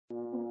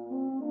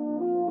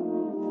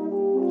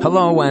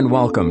Hello and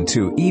welcome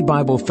to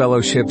E-Bible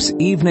Fellowship's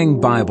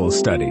Evening Bible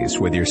Studies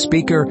with your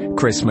speaker,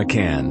 Chris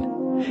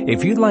McCann.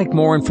 If you'd like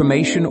more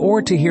information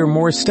or to hear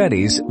more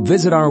studies,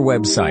 visit our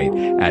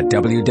website at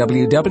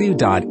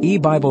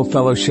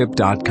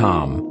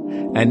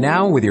www.ebiblefellowship.com. And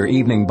now with your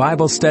evening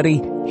Bible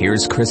study,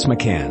 here's Chris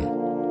McCann.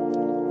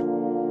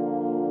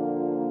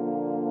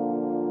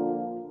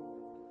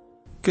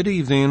 Good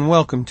evening and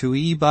welcome to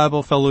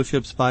E-Bible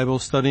Fellowship's Bible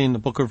study in the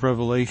book of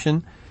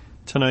Revelation.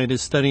 Tonight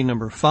is study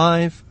number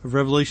 5 of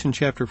Revelation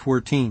chapter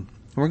 14. And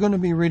we're going to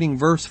be reading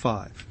verse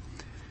 5.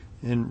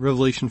 And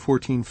Revelation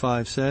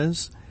 14:5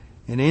 says,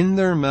 "And in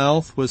their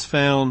mouth was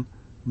found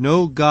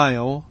no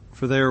guile,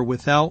 for they are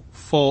without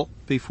fault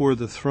before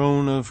the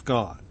throne of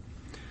God."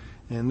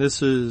 And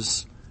this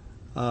is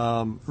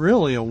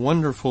really a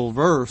wonderful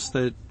verse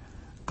that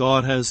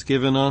God has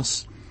given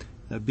us,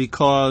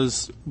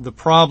 because the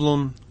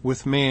problem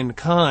with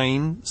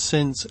mankind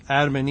since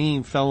Adam and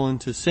Eve fell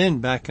into sin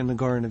back in the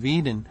Garden of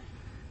Eden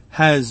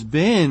has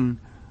been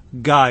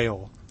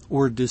guile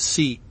or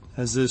deceit,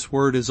 as this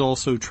word is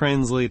also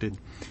translated.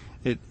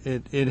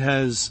 It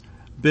has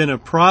been a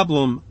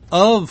problem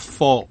of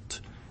fault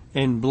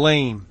and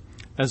blame,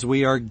 as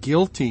we are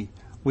guilty.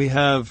 We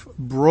have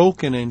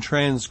broken and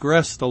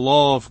transgressed the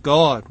law of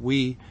God.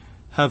 We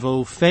have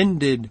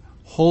offended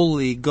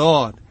holy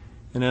God.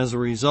 And as a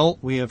result,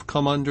 we have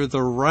come under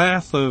the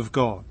wrath of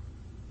God.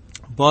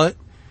 But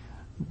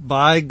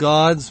by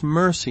God's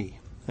mercy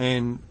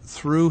and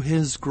through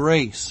His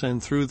grace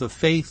and through the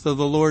faith of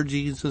the Lord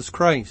Jesus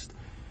Christ,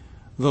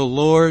 the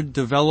Lord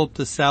developed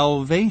a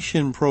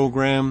salvation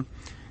program,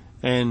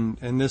 and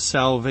this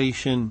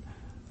salvation,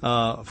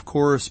 of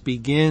course,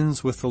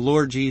 begins with the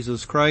Lord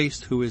Jesus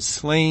Christ, who is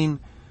slain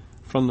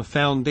from the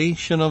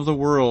foundation of the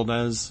world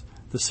as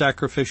the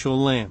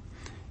sacrificial lamb.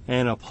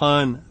 And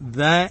upon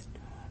that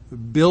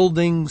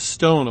building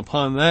stone,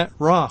 upon that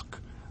rock,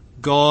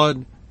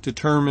 God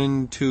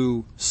determined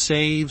to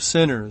save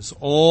sinners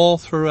all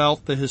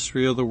throughout the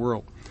history of the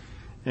world.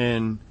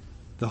 And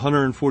the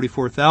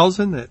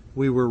 144,000 that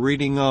we were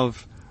reading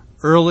of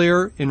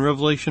earlier in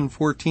Revelation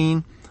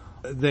 14,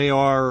 they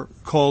are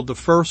called the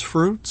first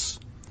fruits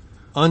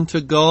unto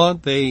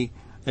God. They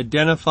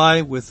identify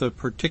with a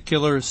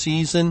particular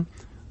season,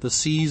 the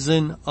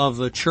season of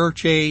the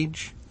church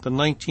age, the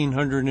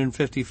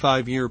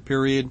 1955-year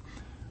period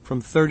from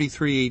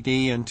 33 AD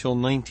until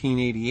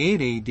 1988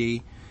 AD,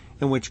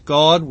 in which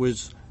God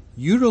was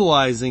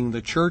utilizing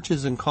the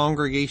churches and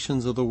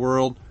congregations of the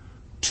world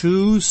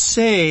to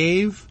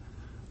save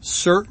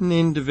certain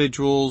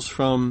individuals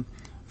from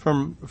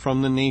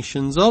the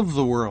nations of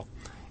the world.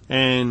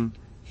 And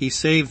He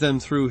saved them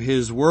through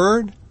His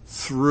word,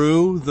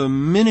 through the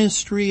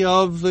ministry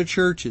of the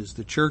churches.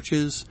 The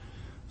churches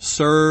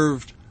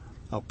served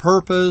a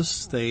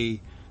purpose. They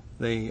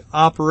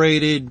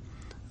operated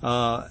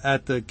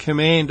at the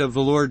command of the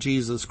Lord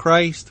Jesus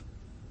Christ.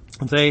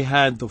 They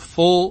had the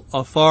full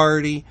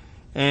authority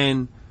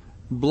and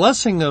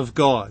blessing of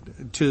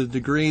God to the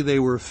degree they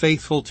were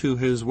faithful to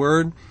His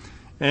word.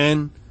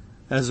 And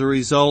as a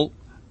result,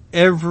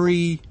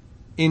 every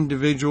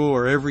individual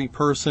or every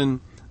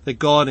person that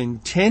God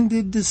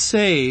intended to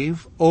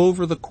save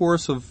over the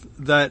course of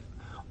that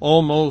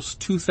almost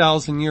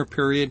 2,000-year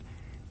period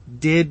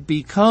did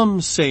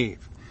become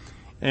saved.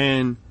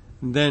 And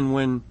then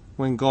when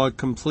God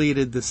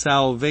completed the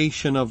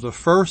salvation of the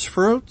first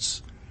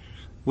fruits,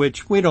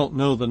 which we don't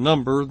know the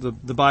number,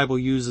 the Bible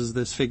uses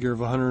this figure of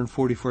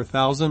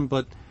 144,000,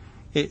 but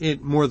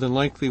it more than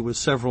likely was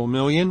several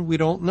million. We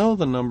don't know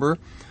the number.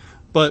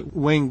 But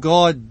when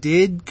God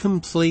did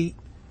complete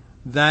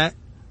that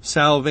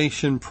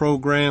salvation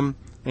program,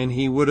 and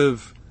He would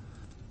have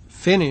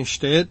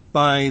finished it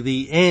by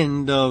the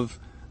end of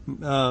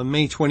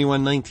May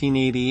 21,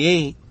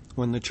 1988,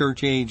 when the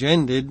church age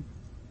ended,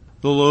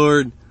 the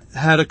Lord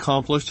had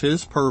accomplished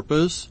His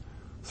purpose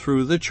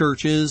through the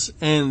churches,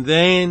 and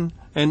then,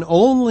 and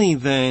only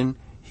then,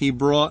 He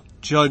brought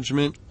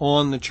judgment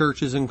on the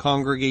churches and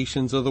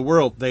congregations of the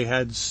world. They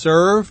had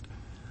served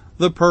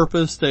the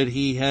purpose that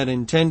He had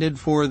intended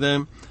for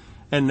them,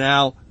 and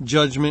now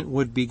judgment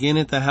would begin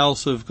at the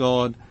house of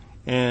God.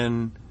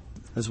 And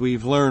as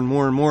we've learned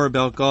more and more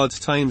about God's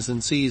times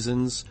and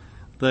seasons,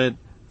 that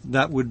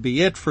would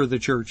be it for the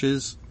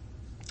churches.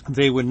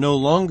 They would no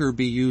longer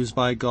be used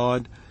by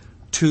God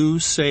to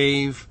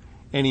save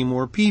any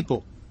more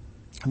people.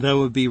 That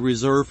would be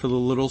reserved for the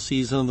little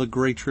season of the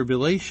Great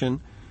Tribulation,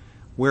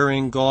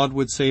 wherein God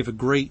would save a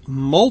great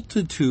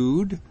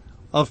multitude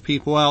of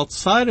people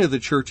outside of the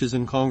churches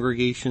and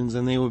congregations,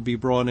 and they would be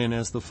brought in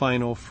as the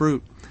final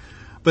fruit.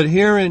 But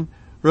here in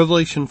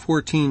Revelation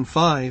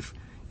 14:5,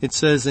 it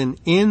says, "And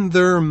in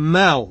their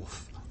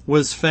mouth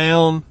was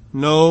found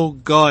no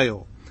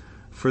guile,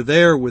 for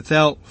they are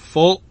without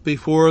fault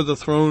before the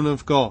throne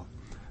of God."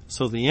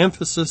 So the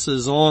emphasis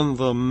is on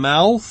the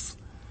mouth,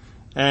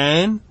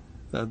 and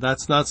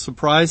that's not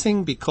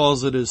surprising,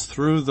 because it is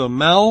through the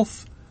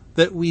mouth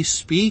that we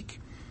speak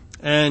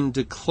and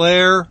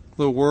declare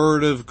the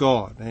word of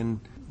God. And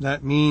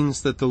that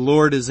means that the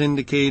Lord is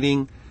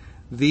indicating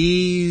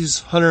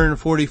these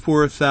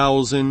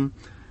 144,000,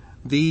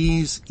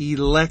 these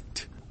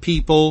elect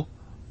people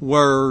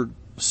were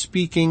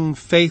speaking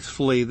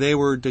faithfully. They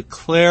were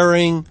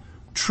declaring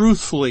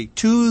truthfully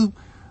to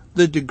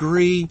the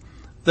degree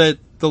that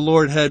the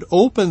Lord had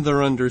opened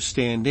their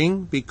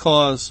understanding,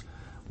 because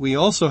we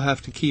also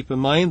have to keep in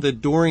mind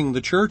that during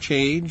the church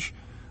age,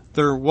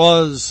 there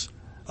was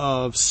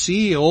a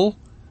seal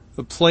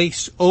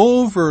placed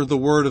over the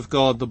Word of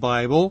God, the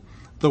Bible.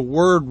 The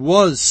Word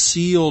was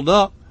sealed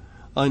up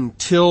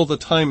until the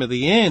time of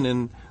the end,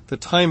 and the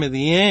time of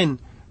the end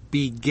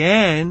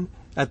began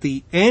at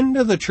the end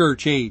of the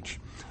church age.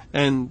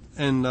 And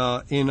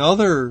in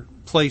other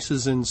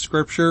places in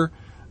Scripture,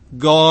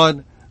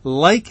 God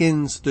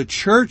likens the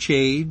church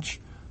age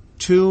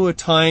to a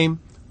time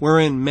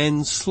wherein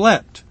men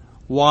slept,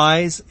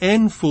 wise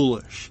and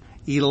foolish,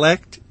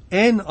 elect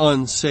and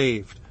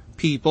unsaved.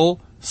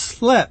 People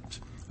slept,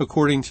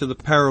 according to the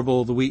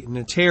parable of the wheat and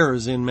the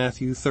tares in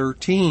Matthew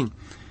 13.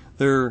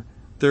 There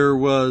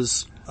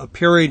was a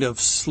period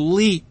of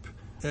sleep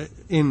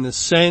in the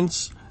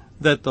sense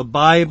that the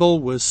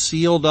Bible was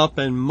sealed up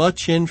and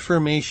much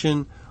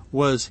information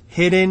was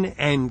hidden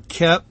and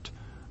kept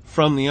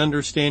from the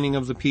understanding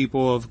of the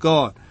people of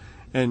God.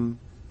 And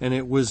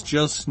it was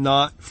just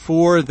not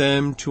for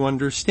them to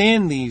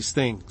understand these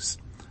things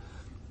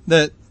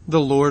that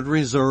the Lord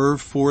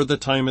reserved for the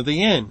time of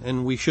the end.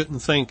 And we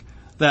shouldn't think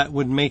that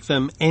would make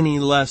them any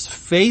less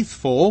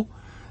faithful.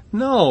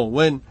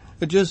 No,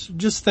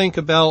 just think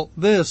about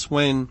this.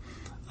 When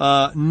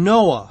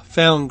Noah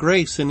found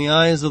grace in the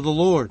eyes of the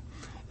Lord,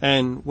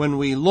 and when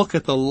we look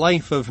at the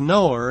life of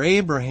Noah or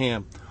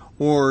Abraham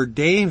or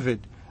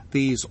David,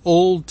 these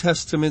Old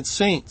Testament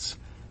saints,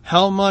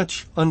 how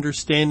much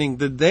understanding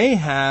did they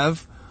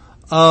have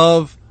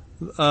of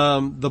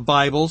the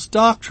Bible's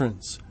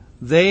doctrines?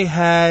 They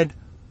had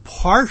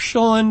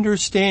partial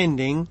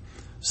understanding,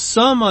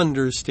 some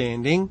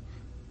understanding,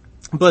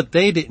 but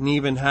they didn't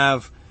even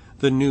have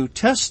the New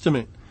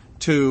Testament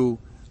to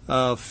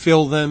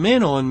fill them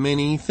in on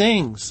many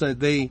things.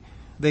 They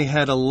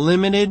had a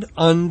limited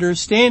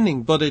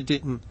understanding, but it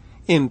didn't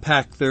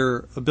impact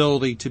their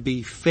ability to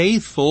be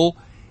faithful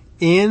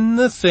in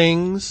the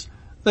things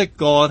that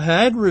God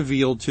had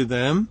revealed to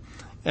them,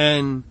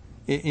 and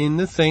in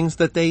the things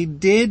that they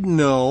did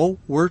know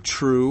were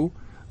true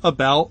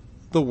about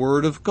the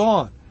Word of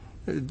God.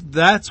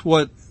 That's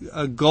what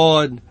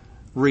God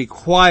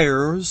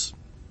requires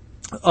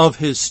of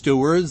His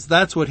stewards.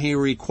 That's what He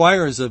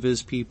requires of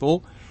His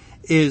people,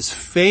 is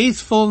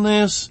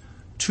faithfulness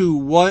to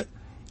what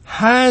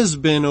has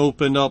been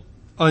opened up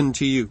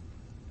unto you.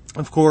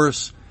 Of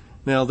course,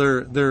 now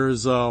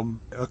there's a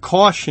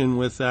caution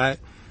with that,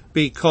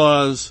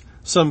 because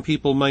some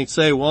people might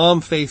say, well,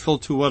 I'm faithful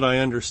to what I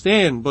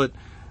understand,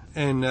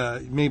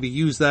 and maybe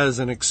use that as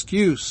an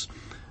excuse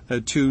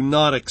to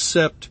not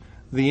accept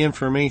the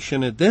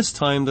information at this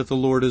time that the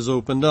Lord has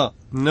opened up.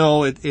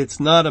 No, it's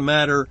not a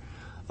matter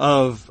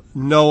of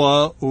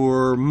Noah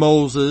or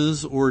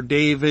Moses or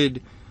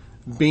David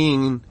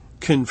being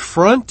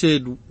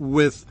confronted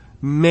with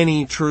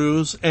many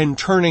truths and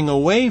turning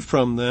away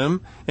from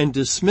them and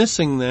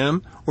dismissing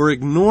them or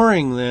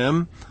ignoring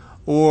them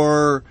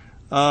or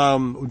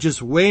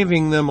just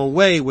waving them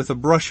away with a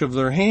brush of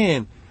their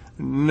hand.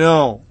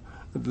 No,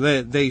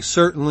 they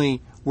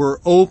certainly were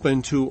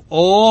open to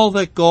all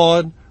that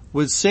God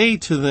would say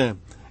to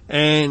them,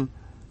 and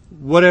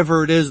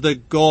whatever it is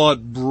that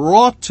God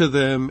brought to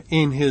them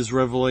in His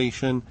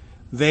revelation,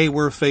 they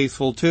were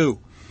faithful to.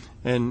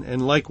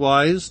 And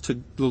likewise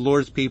to the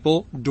Lord's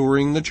people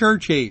during the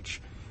church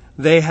age.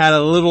 They had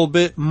a little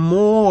bit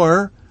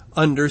more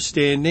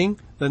understanding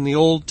than the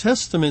Old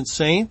Testament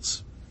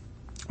saints.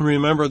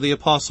 Remember, the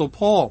Apostle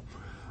Paul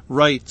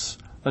writes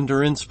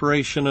under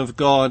inspiration of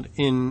God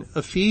in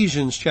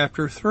Ephesians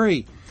chapter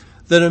 3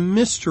 that a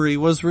mystery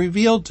was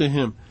revealed to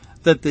him,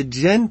 that the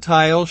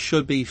Gentiles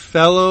should be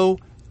fellow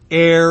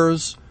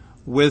heirs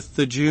with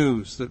the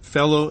Jews, that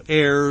fellow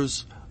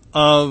heirs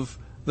of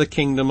the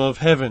kingdom of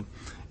heaven.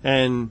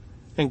 And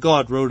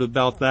God wrote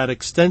about that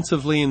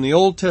extensively in the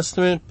Old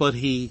Testament, but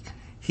He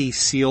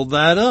sealed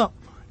that up.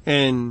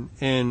 And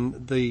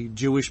the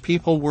Jewish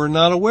people were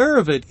not aware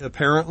of it,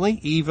 apparently.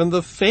 Even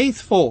the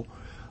faithful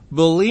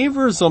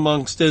believers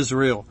amongst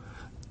Israel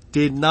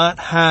did not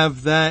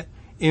have that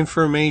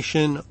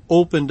information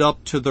opened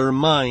up to their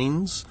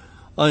minds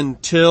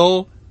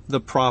until the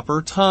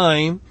proper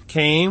time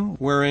came,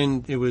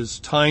 wherein it was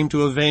time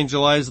to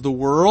evangelize the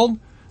world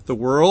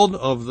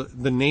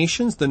of the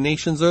nations. The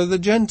nations are the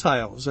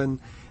Gentiles. And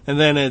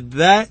then at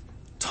that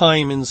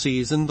time and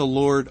season, the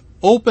Lord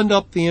opened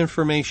up the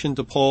information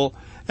to Paul,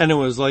 and it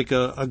was like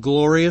a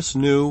glorious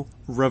new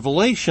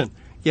revelation.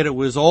 Yet it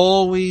was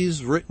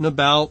always written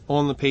about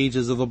on the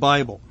pages of the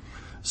Bible.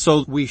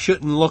 So we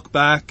shouldn't look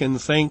back and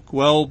think,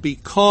 well,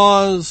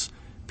 because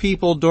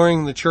people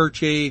during the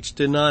church age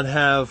did not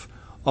have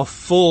a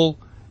full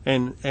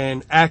and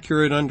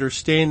accurate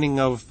understanding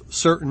of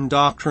certain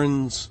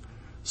doctrines,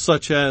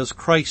 such as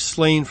Christ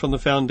slain from the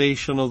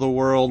foundation of the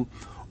world,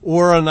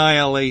 or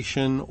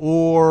annihilation,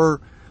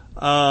 or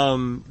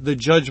the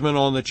judgment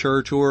on the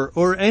church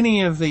or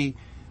any of the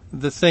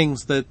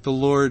things that the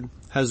Lord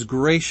has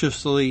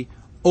graciously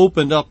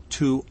opened up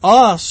to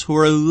us who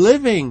are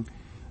living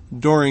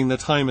during the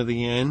time of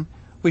the end,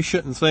 we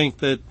shouldn't think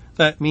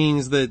that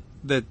means that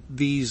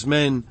these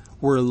men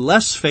were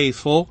less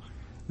faithful.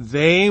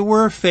 They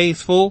were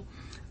faithful.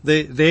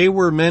 They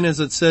were men, as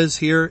it says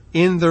here,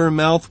 in their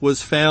mouth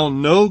was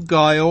found no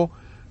guile,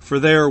 for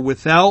they are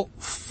without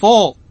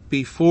fault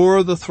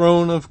before the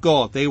throne of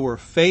God. They were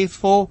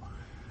faithful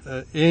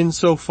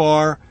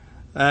insofar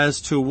as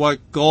to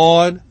what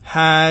God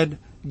had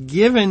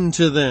given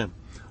to them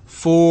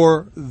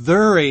for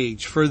their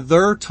age, for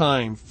their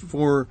time,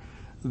 for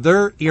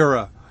their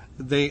era.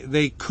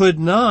 They could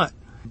not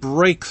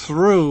break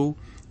through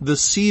the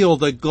seal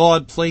that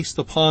God placed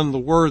upon the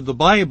Word, the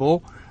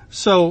Bible,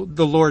 so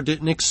the Lord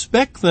didn't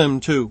expect them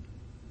to.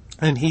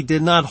 And He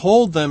did not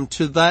hold them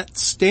to that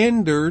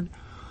standard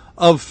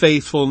of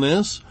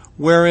faithfulness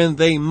wherein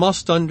they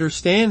must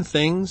understand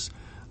things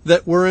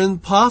that were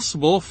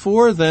impossible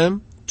for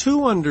them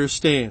to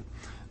understand.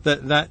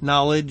 That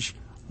knowledge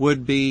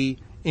would be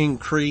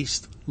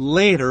increased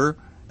later,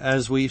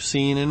 as we've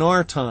seen in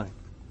our time.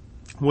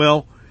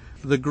 Well,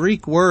 the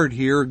Greek word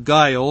here,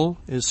 guile,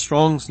 is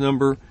Strong's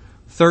number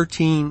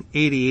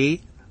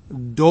 1388,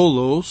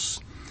 doulos,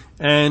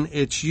 and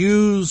it's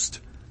used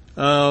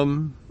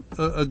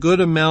a good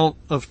amount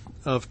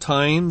of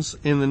times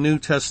in the New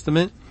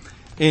Testament.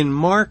 In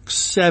Mark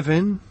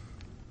 7,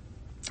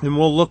 and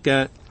we'll look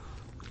at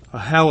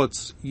how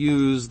it's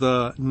used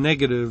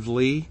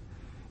negatively.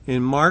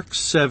 In Mark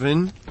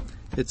 7,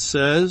 it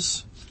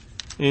says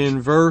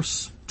in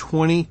verse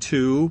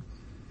 22,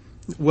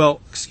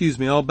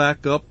 I'll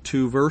back up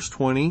to verse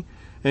 20.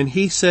 And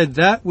he said,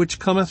 that which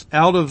cometh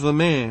out of the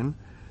man,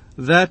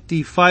 that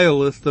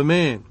defileth the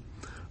man.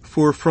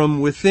 For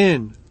from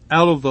within,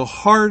 out of the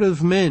heart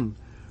of men,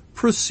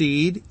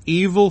 proceed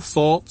evil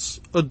thoughts,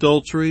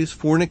 adulteries,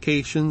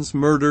 fornications,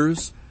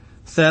 murders,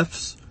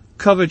 thefts,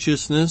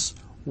 covetousness,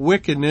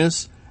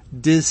 wickedness,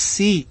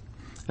 deceit.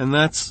 And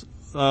that's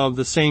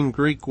the same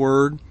Greek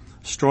word,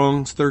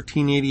 Strong's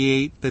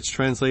 1388, that's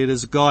translated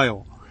as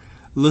guile.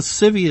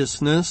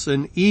 Lasciviousness,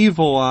 an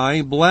evil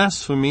eye,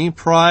 blasphemy,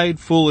 pride,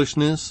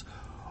 foolishness.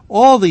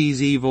 All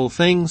these evil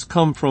things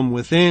come from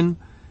within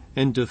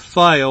and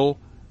defile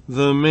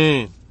the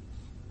man.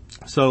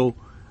 So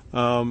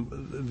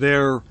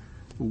they're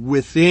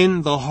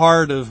within the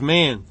heart of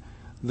man,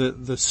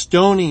 the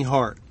stony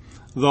heart,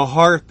 the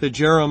heart that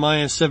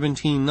Jeremiah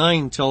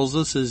 17:9 tells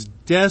us is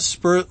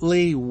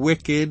desperately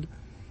wicked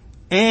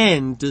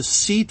and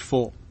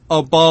deceitful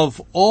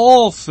above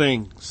all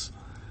things,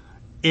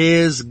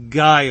 is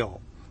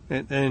guile.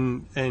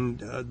 And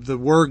the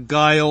word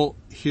guile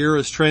here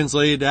is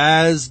translated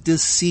as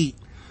deceit.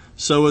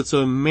 So it's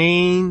a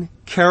main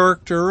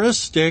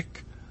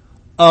characteristic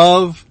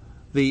of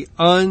the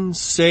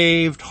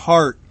unsaved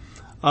heart,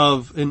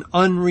 of an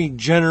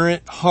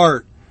unregenerate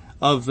heart,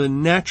 of the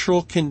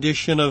natural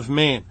condition of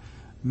man.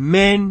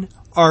 Men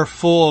are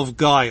full of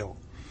guile.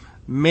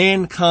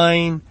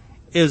 Mankind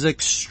is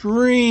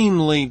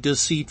extremely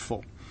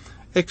deceitful.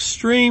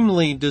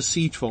 Extremely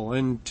deceitful.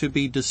 And to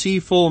be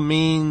deceitful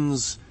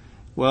means,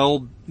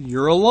 well,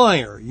 you're a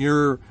liar.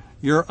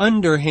 You're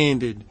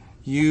underhanded.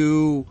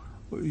 You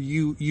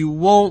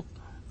won't,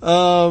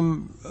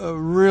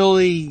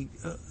 really,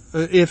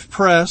 if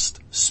pressed,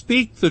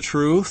 speak the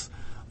truth,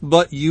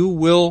 but you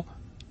will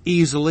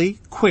easily,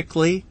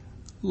 quickly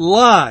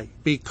lie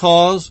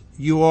because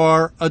you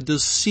are a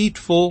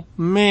deceitful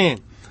man.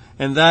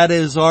 And that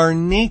is our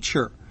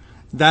nature.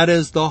 That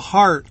is the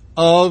heart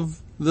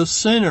of the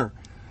sinner.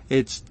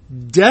 It's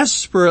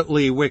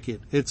desperately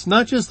wicked. It's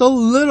not just a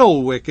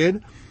little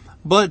wicked,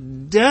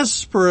 but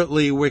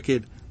desperately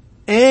wicked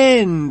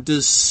and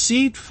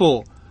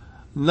deceitful.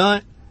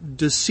 Not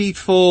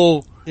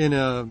deceitful in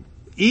a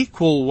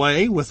equal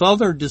way with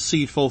other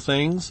deceitful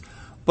things,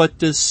 but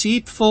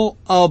deceitful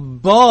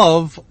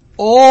above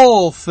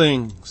all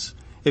things.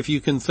 If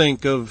you can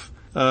think of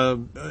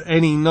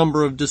any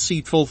number of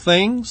deceitful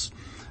things,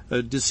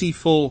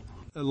 deceitful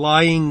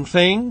lying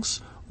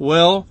things,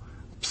 well,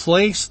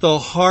 place the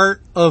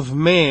heart of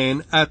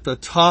man at the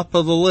top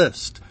of the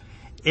list.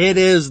 It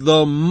is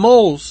the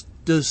most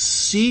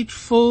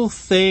deceitful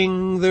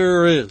thing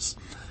there is.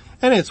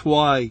 And it's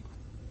why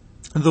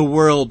the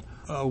world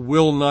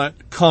will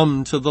not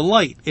come to the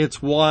light.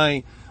 It's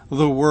why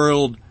the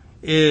world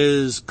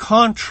is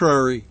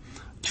contrary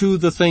to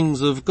the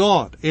things of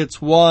God.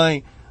 It's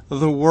why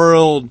the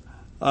world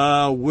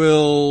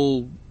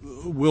will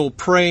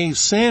praise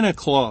Santa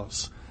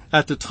Claus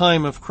at the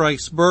time of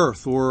Christ's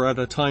birth, or at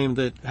a time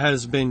that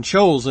has been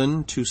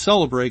chosen to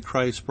celebrate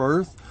Christ's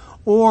birth,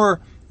 or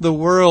the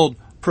world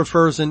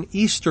prefers an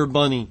Easter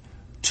bunny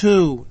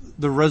to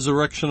the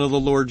resurrection of the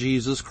Lord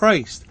Jesus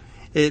Christ.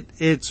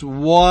 It's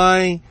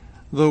why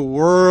the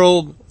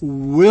world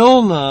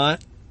will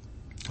not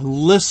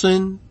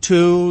listen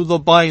to the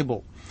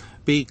Bible,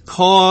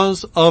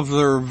 because of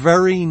their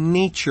very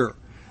nature,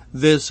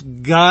 this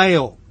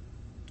guile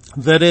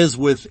that is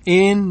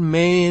within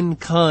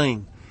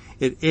mankind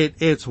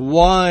It's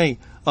why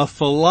a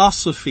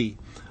philosophy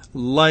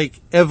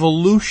like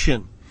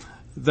evolution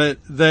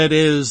that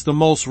is the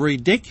most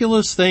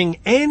ridiculous thing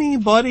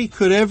anybody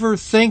could ever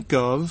think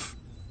of.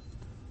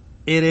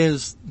 It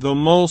is the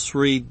most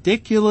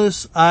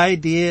ridiculous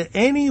idea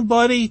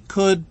anybody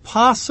could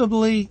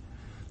possibly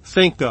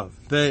think of.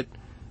 That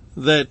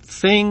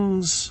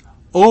things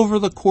over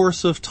the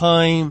course of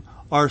time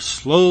are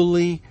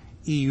slowly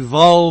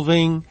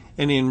evolving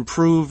and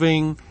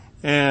improving,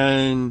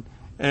 and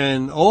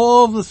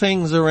all the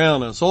things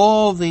around us,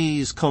 all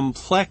these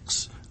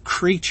complex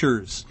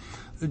creatures,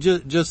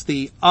 just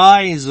the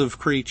eyes of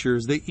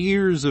creatures, the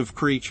ears of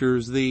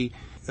creatures, the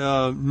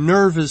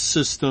nervous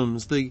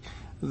systems, the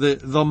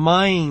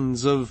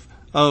minds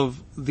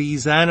of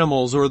these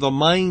animals, or the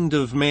mind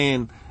of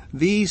man,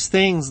 these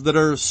things that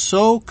are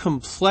so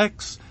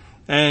complex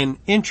and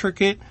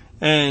intricate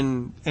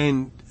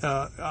and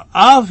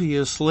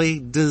obviously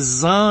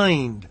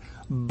designed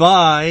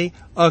by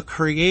a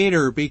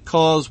creator,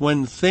 because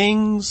when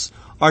things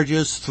are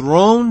just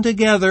thrown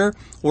together,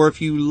 or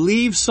if you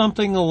leave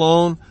something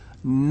alone,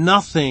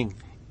 nothing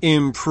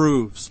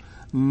improves,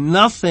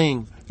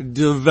 nothing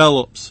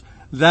develops.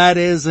 That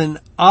is an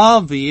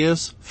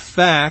obvious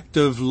fact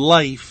of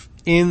life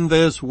in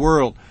this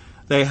world.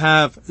 They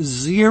have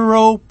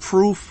zero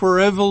proof for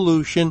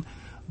evolution,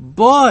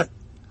 but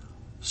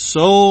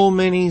so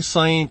many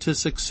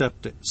scientists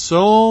accept it.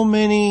 So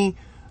many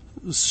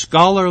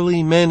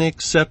scholarly men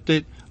accept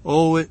it.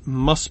 Oh, it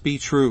must be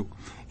true.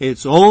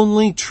 It's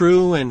only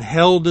true and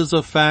held as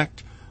a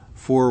fact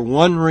for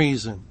one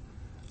reason.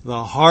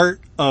 The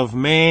heart of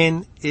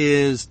man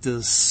is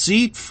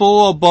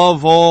deceitful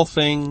above all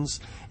things,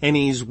 and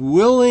he's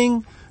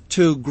willing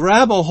to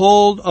grab a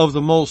hold of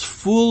the most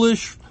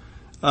foolish,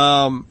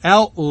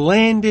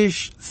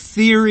 outlandish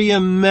theory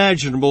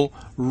imaginable,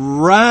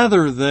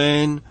 rather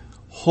than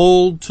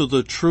hold to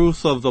the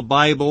truth of the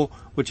Bible,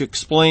 which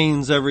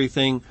explains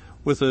everything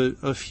with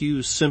a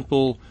few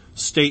simple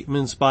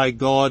statements by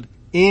God.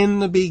 In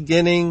the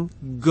beginning,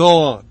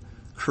 God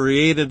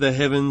created the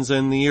heavens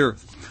and the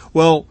earth.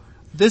 Well,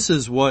 this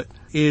is what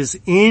is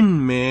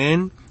in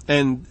man,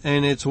 and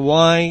it's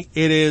why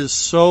it is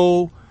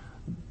so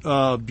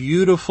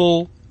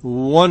beautiful,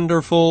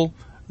 wonderful,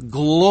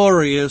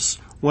 glorious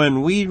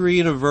when we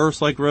read a verse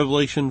like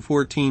Revelation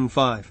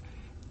 14:5.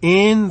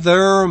 In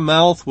their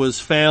mouth was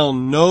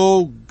found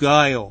no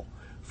guile,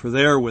 for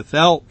they are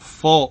without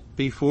fault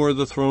before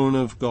the throne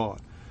of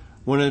God.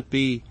 Wouldn't it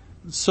be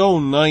so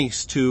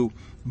nice to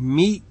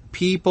meet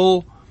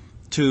people,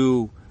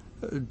 to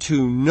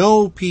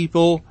know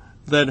people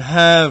that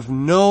have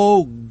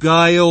no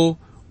guile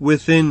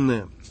within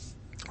them?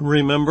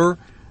 Remember,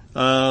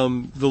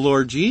 the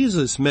Lord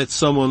Jesus met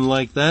someone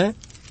like that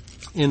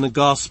in the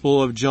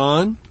Gospel of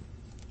John.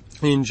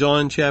 In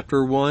John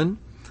chapter 1,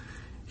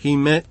 he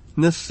met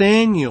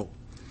Nathanael,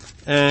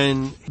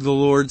 and the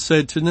Lord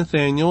said to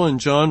Nathanael in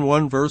John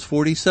 1 verse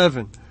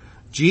 47,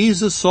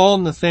 Jesus saw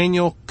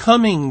Nathanael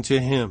coming to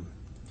him,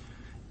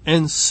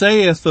 and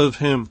saith of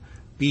him,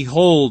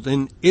 Behold,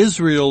 an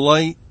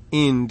Israelite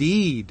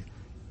indeed,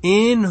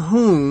 in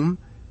whom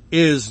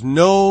is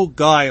no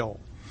guile.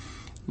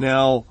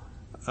 Now,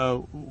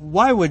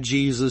 why would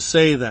Jesus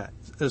say that?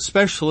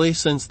 Especially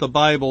since the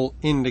Bible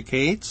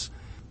indicates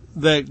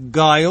that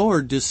guile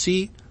or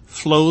deceit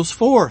flows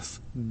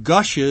forth,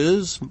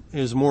 gushes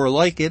is more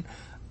like it,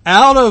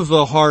 out of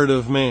the heart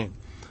of man.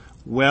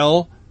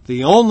 Well,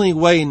 the only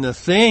way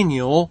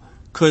Nathanael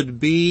could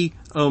be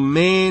a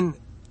man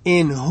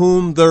in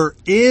whom there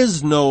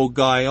is no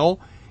guile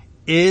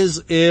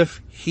is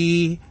if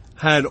he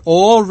had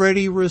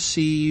already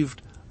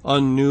received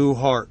a new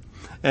heart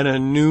and a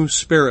new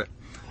spirit,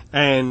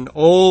 and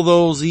all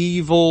those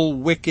evil,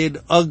 wicked,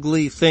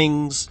 ugly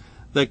things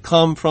that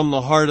come from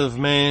the heart of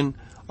man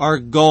are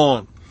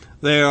gone.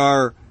 They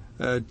are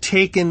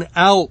taken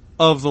out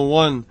of the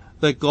one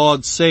that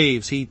God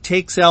saves. He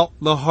takes out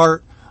the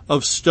heart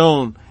of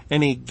stone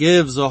and he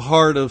gives a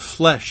heart of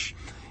flesh.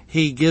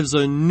 He gives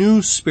a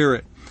new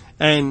spirit,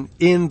 and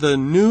in the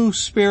new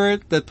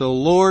spirit that the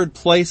Lord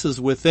places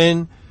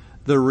within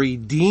the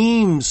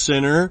redeemed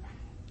sinner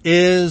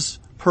is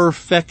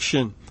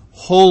perfection,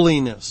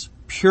 holiness,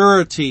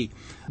 purity.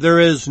 There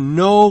is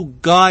no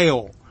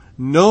guile,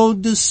 no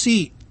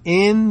deceit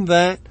in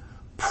that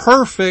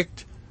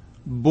perfect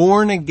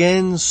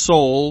born-again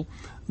soul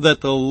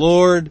that the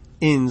Lord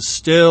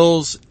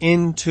instills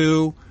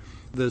into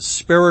the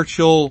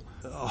spiritual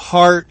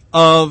heart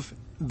of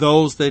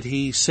those that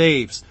he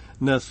saves.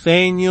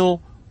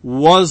 Nathanael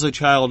was a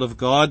child of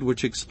God,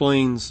 which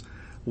explains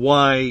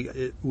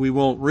why we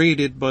won't read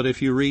it, but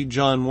if you read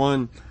John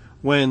 1,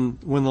 when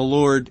the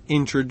Lord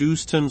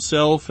introduced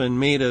himself and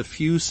made a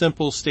few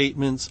simple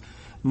statements,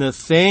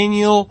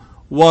 Nathanael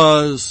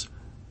was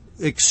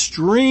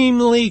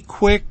extremely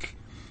quick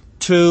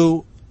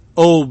to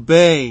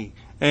obey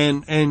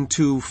and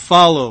to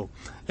follow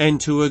and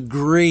to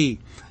agree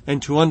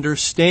and to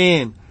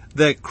understand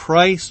that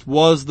Christ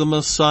was the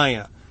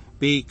Messiah,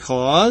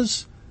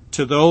 because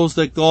to those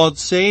that God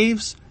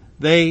saves,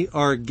 they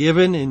are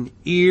given an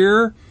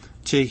ear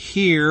to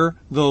hear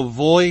the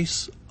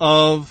voice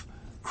of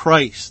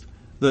Christ,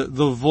 the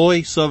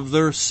voice of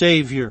their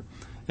Savior.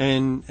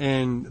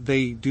 And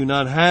they do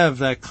not have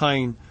that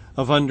kind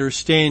of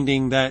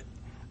understanding that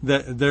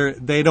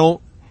they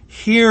don't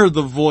hear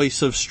the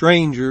voice of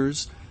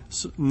strangers.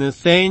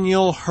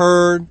 Nathanael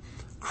heard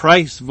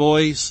Christ's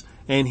voice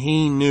and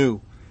he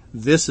knew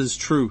this is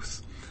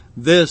truth.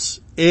 This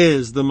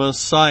is the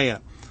Messiah,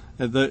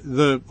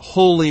 the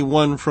Holy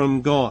One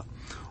from God.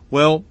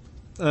 Well,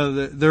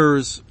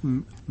 there's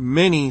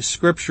many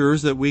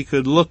scriptures that we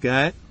could look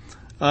at.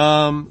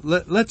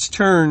 Let's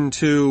turn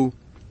to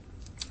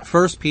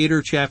 1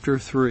 Peter chapter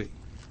 3.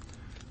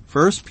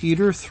 1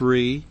 Peter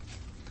 3,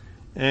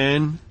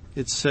 and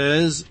it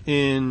says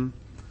in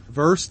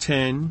verse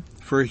 10,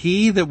 "For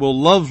he that will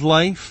love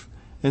life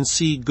and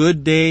see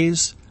good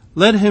days,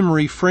 let him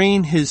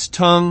refrain his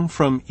tongue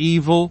from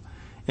evil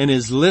and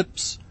his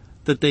lips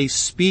that they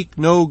speak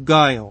no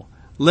guile.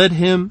 Let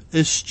him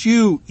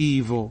eschew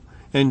evil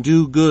and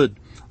do good.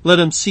 Let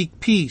him seek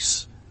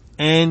peace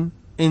and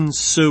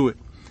ensue it."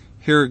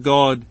 Here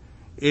God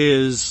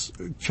is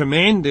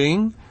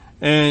commanding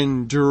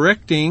and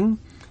directing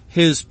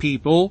his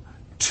people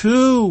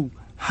to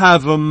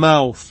have a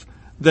mouth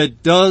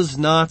that does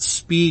not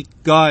speak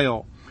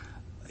guile.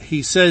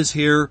 He says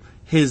here,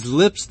 his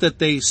lips that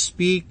they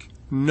speak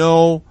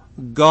no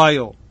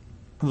guile.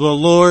 The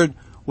Lord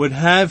would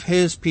have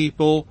his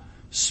people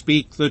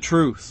speak the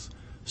truth.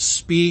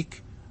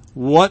 Speak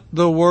what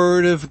the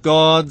Word of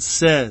God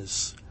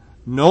says.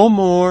 No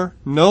more,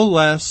 no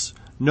less,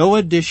 no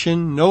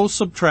addition, no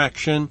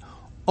subtraction,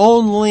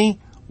 only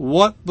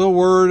what the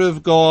Word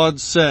of God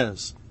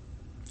says.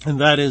 And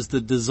that is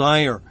the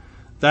desire.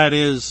 That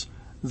is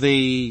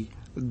the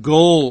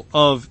goal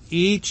of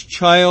each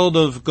child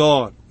of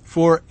God.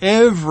 For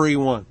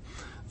everyone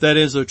that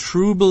is a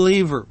true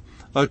believer,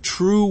 a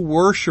true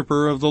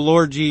worshiper of the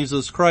Lord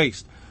Jesus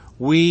Christ,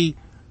 we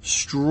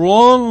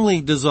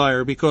strongly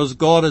desire, because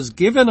God has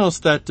given us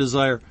that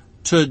desire,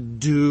 to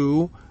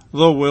do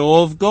the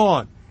will of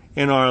God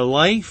in our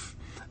life,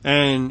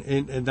 and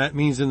that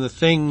means in the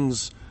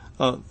things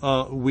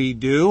we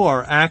do,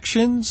 our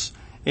actions,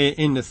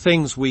 in the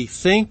things we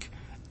think,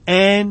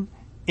 and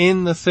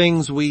in the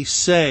things we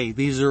say.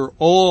 These are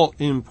all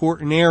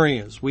important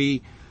areas.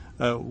 We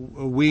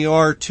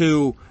are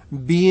to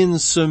be in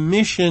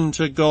submission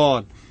to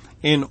God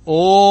in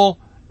all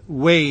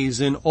ways,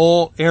 in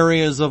all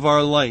areas of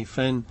our life,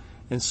 and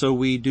so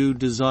we do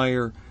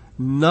desire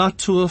not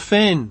to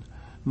offend,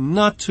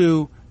 not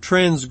to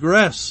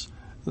transgress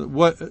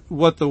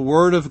what the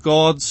Word of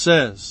God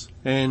says.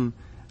 And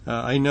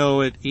I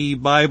know at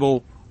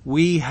eBible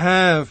we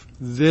have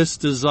this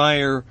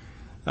desire,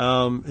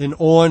 an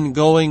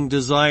ongoing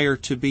desire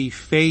to be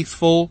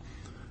faithful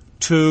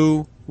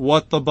to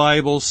what the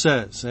Bible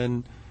says,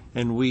 and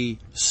we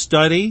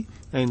study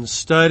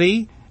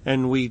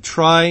and we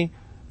try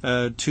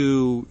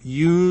to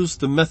use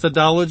the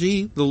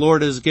methodology the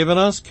Lord has given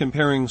us,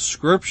 comparing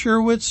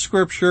Scripture with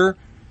Scripture,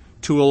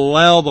 to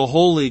allow the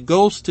Holy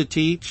Ghost to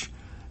teach.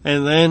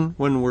 And then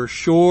when we're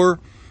sure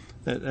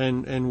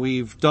and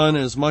we've done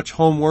as much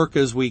homework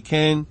as we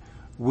can,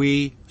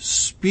 we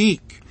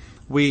speak.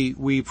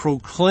 We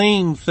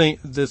proclaim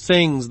the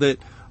things that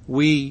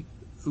we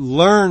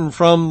learn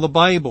from the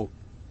Bible.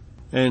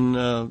 And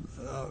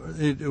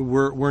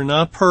we're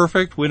not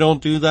perfect. We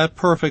don't do that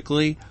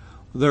perfectly.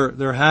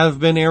 There have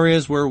been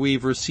areas where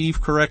we've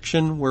received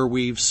correction, where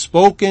we've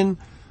spoken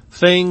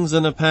things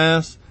in the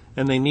past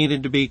and they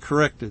needed to be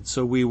corrected.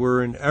 So we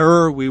were in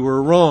error, we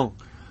were wrong.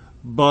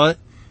 But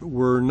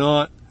we're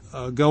not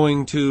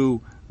going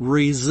to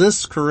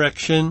resist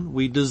correction.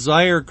 We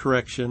desire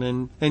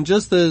correction. And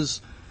just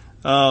as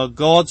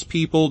God's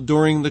people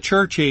during the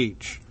church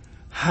age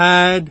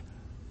had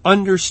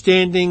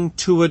understanding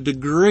to a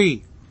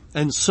degree,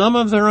 and some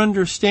of their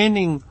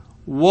understanding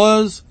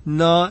was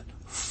not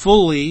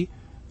fully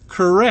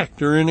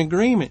correct or in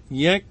agreement,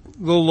 yet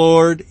the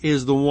Lord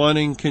is the one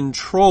in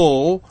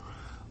control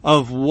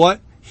of what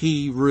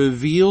He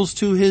reveals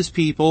to His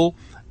people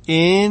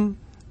in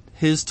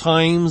His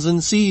times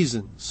and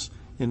seasons.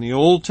 In the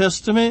Old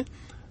Testament,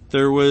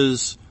 there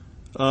was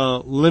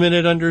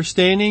limited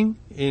understanding.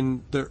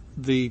 In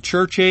the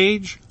church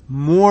age,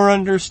 more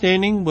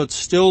understanding, but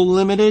still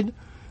limited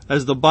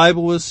as the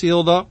Bible was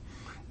sealed up.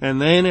 And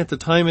then at the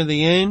time of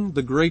the end,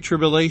 the Great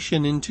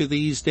Tribulation into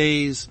these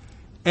days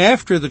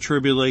after the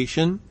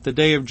tribulation, the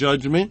day of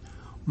judgment,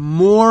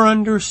 more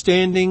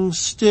understanding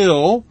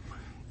still,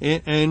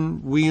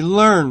 and we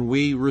learn,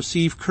 we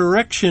receive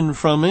correction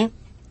from it.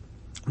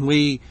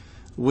 We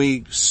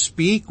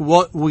speak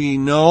what we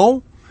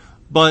know,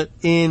 but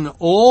in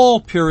all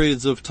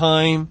periods of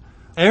time,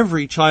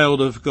 every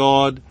child of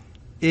God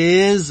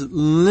is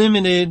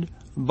limited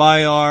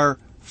by our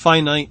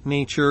finite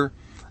nature,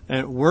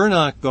 and we're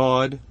not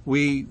God.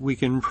 We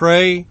can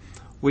pray,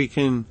 we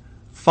can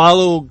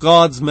follow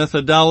God's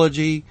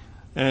methodology,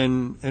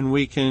 and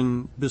we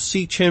can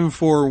beseech Him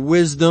for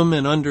wisdom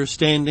and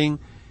understanding,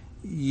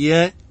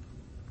 yet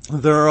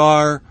there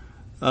are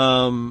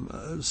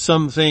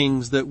some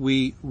things that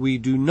we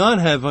do not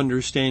have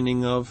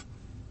understanding of,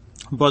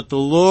 but the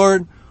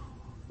Lord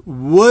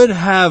would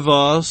have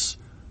us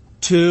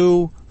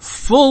to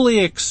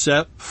fully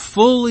accept,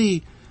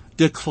 fully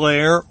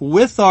declare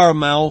with our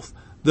mouth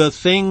the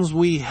things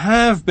we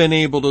have been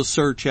able to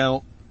search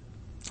out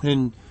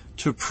and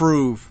to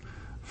prove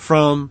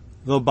from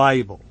the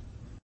Bible.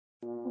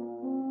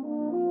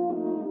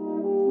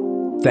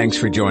 Thanks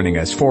for joining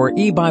us for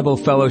E-Bible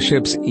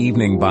Fellowship's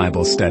Evening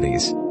Bible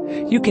Studies.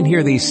 You can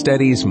hear these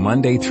studies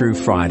Monday through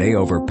Friday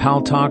over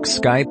Paltalk,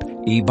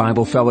 Skype,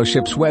 E-Bible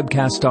Fellowship's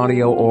webcast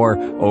audio, or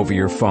over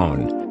your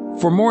phone.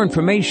 For more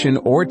information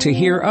or to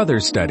hear other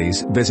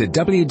studies, visit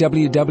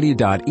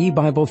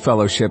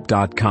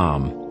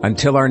www.ebiblefellowship.com.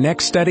 Until our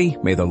next study,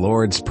 may the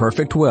Lord's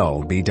perfect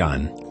will be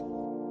done.